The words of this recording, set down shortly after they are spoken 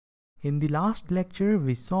In the last lecture,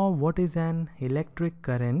 we saw what is an electric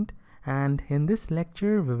current, and in this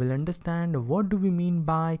lecture, we will understand what do we mean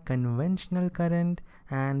by conventional current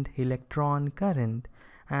and electron current.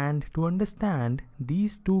 And to understand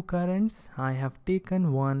these two currents, I have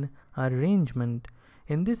taken one arrangement.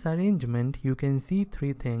 In this arrangement, you can see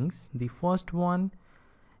three things. The first one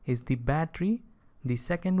is the battery, the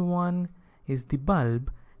second one is the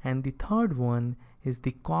bulb, and the third one is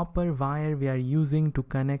the copper wire we are using to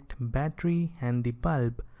connect battery and the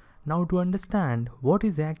bulb. Now to understand what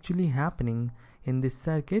is actually happening in this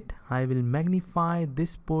circuit, I will magnify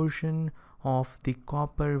this portion of the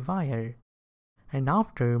copper wire. And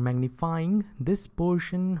after magnifying this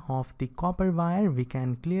portion of the copper wire, we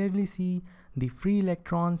can clearly see the free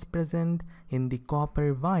electrons present in the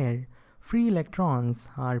copper wire. Free electrons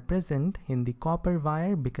are present in the copper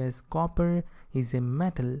wire because copper is a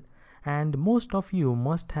metal, and most of you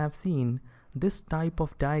must have seen this type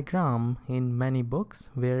of diagram in many books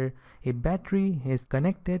where a battery is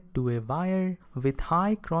connected to a wire with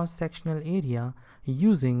high cross-sectional area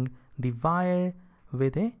using the wire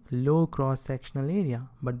with a low cross-sectional area.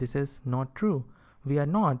 But this is not true. We are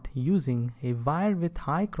not using a wire with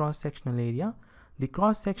high cross-sectional area. The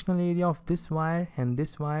cross-sectional area of this wire and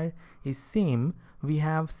this wire is same. We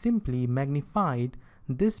have simply magnified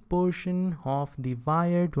this portion of the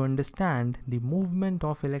wire to understand the movement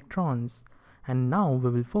of electrons. And now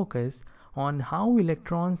we will focus on how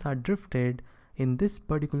electrons are drifted in this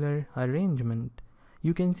particular arrangement.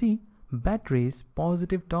 You can see battery's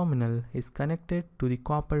positive terminal is connected to the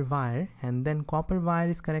copper wire, and then copper wire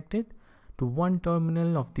is connected to one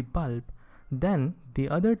terminal of the bulb. Then the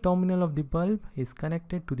other terminal of the bulb is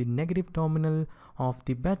connected to the negative terminal of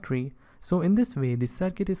the battery. So in this way the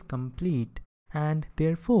circuit is complete, and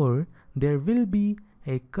therefore there will be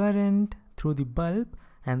a current through the bulb,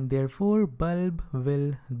 and therefore bulb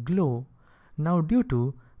will glow. Now due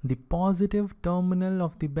to the positive terminal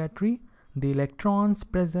of the battery, the electrons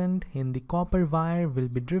present in the copper wire will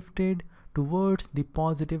be drifted towards the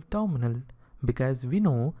positive terminal, because we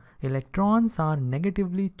know electrons are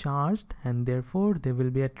negatively charged and therefore they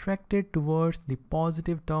will be attracted towards the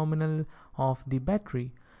positive terminal of the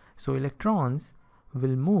battery. So electrons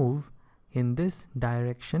will move in this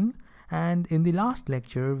direction, and in the last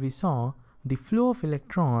lecture we saw the flow of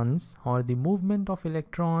electrons or the movement of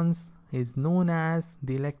electrons is known as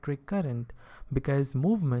the electric current, because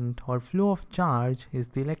movement or flow of charge is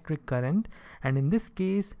the electric current, and in this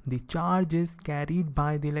case the charge is carried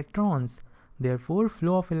by the electrons. Therefore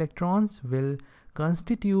flow of electrons will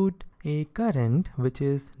constitute a current which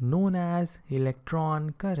is known as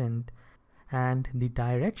electron current, and the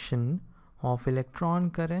direction of electron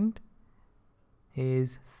current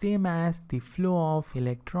is same as the flow of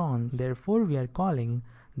electrons. Therefore we are calling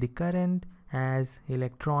the current as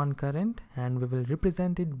electron current, and we will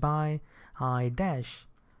represent it by I dash.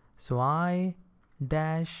 So I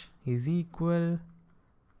dash is equal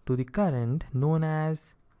to the current known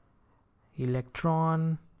as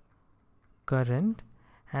electron current,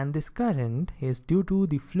 and this current is due to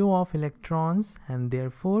the flow of electrons, and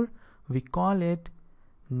therefore we call it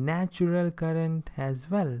natural current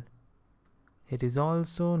as well. It is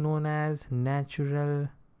also known as natural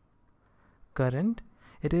current.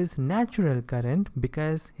 It is natural current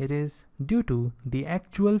because it is due to the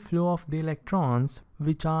actual flow of the electrons,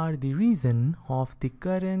 which are the reason of the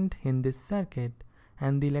current in this circuit,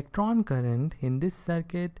 and the electron current in this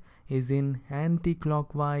circuit is in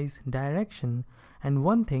anti-clockwise direction. And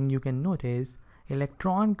one thing you can notice,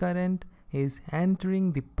 electron current is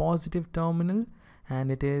entering the positive terminal and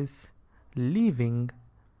it is leaving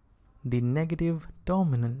the negative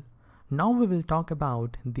terminal. Now we will talk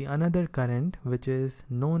about the another current which is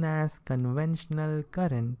known as conventional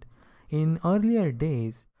current. In earlier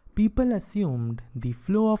days, people assumed the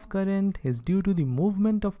flow of current is due to the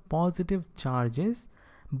movement of positive charges,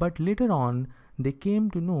 but later on they came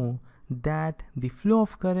to know that the flow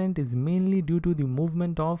of current is mainly due to the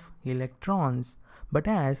movement of electrons. But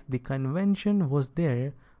as the convention was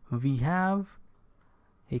there, we have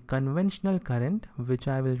a conventional current which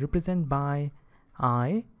I will represent by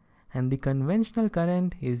I, and the conventional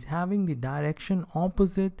current is having the direction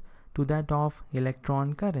opposite to that of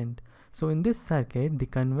electron current. So in this circuit, the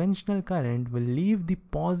conventional current will leave the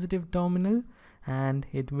positive terminal and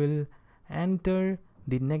it will enter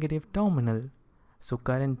the negative terminal. So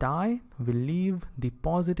current I will leave the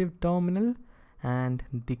positive terminal and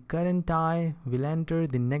the current I will enter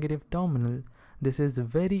the negative terminal. This is a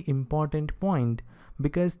very important point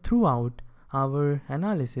because throughout our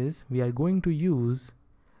analysis we are going to use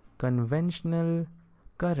conventional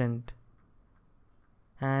current,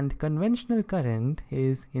 and conventional current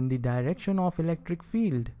is in the direction of electric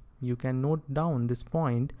field. You can note down this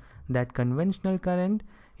point that conventional current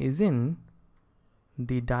is in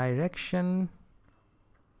the direction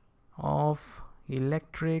of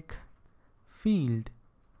electric field.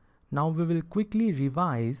 Now we will quickly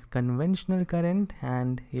revise conventional current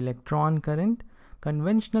and electron current.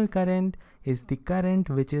 Conventional current is the current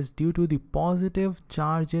which is due to the positive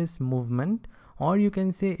charges movement, or you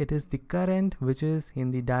can say it is the current which is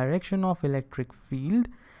in the direction of electric field,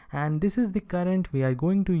 and this is the current we are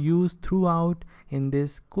going to use throughout in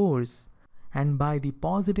this course. And by the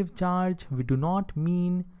positive charge we do not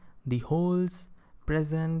mean the holes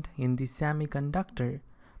present in the semiconductor,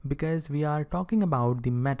 because we are talking about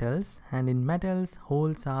the metals, and in metals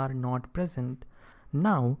holes are not present.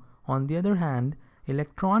 Now on the other hand,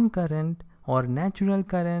 electron current or natural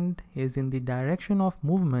current is in the direction of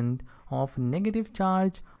movement of negative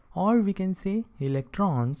charge, or we can say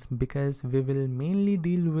electrons, because we will mainly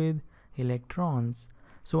deal with electrons.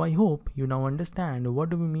 So I hope you now understand what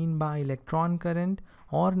do we mean by electron current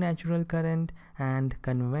or natural current and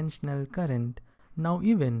conventional current. Now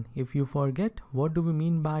even if you forget what do we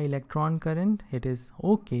mean by electron current, it is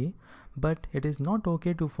okay, but it is not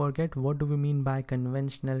okay to forget what do we mean by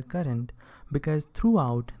conventional current, because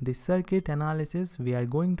throughout the circuit analysis we are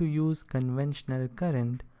going to use conventional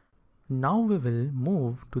current. Now we will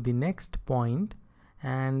move to the next point,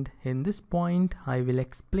 and in this point I will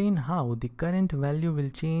explain how the current value will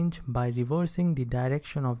change by reversing the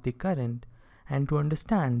direction of the current. And to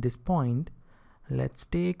understand this point, let's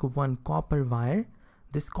take one copper wire.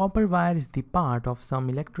 This copper wire is the part of some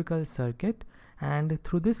electrical circuit, and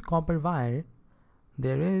through this copper wire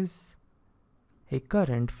there is a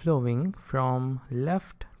current flowing from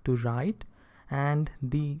left to right, and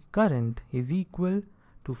the current is equal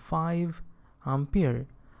to 5 ampere.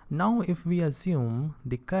 Now if we assume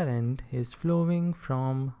the current is flowing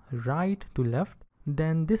from right to left,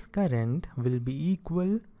 then this current will be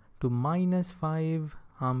equal to -5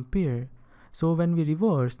 ampere. So when we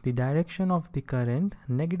reverse the direction of the current,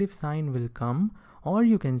 negative sign will come, or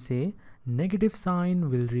you can say negative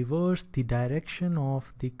sign will reverse the direction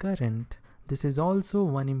of the current. This is also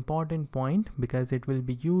one important point because it will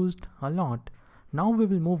be used a lot. Now we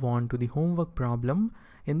will move on to the homework problem.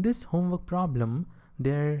 In this homework problem,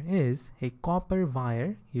 there is a copper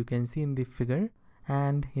wire, you can see in the figure,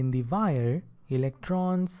 and in the wire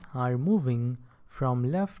electrons are moving from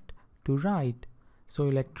left to right. So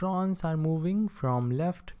electrons are moving from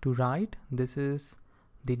left to right. This is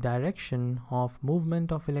the direction of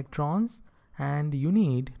movement of electrons, and you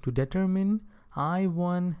need to determine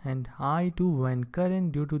I1 and I2 when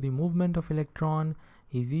current due to the movement of electron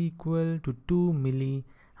is equal to 2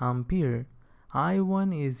 milliampere.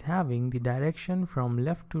 I1 is having the direction from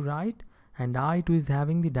left to right, and I2 is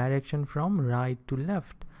having the direction from right to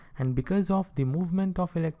left, and because of the movement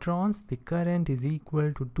of electrons the current is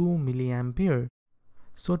equal to 2 milliampere.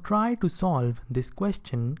 So try to solve this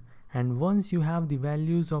question, and once you have the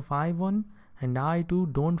values of I1 and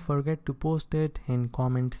I2, don't forget to post it in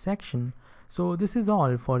comment section. So this is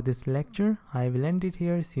all for this lecture. I will end it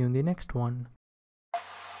here. See you in the next one.